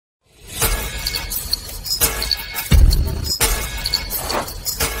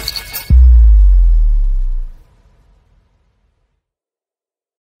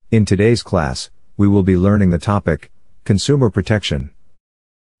In today's class, we will be learning the topic, consumer protection.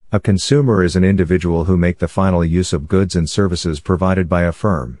 A consumer is an individual who make the final use of goods and services provided by a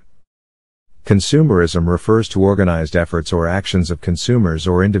firm. Consumerism refers to organized efforts or actions of consumers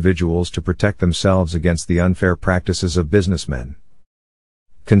or individuals to protect themselves against the unfair practices of businessmen.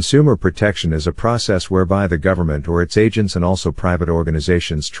 Consumer protection is a process whereby the government or its agents and also private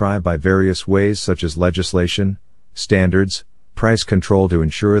organizations try by various ways such as legislation, standards, price control to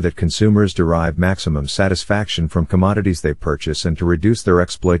ensure that consumers derive maximum satisfaction from commodities they purchase and to reduce their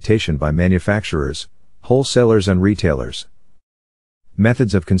exploitation by manufacturers, wholesalers and retailers.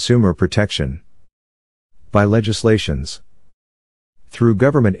 Methods of consumer protection. By legislations. Through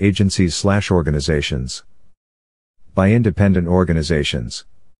government agencies/organizations. By independent organizations.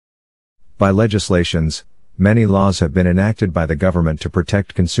 By legislations, many laws have been enacted by the government to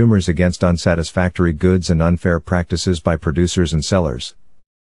protect consumers against unsatisfactory goods and unfair practices by producers and sellers.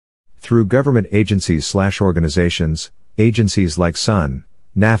 Through government agencies/organizations, agencies like SUN,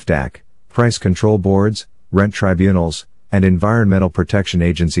 NAFDAC, price control boards, rent tribunals, and environmental protection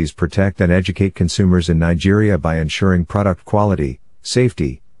agencies protect and educate consumers in Nigeria by ensuring product quality,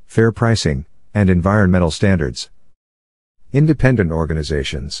 safety, fair pricing, and environmental standards. Independent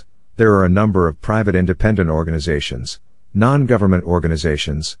organizations. There are a number of private independent organizations, non-government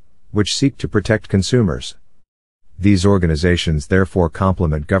organizations, which seek to protect consumers. These organizations therefore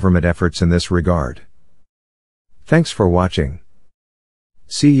complement government efforts in this regard. Thanks for watching.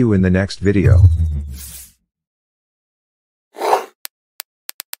 See you in the next video.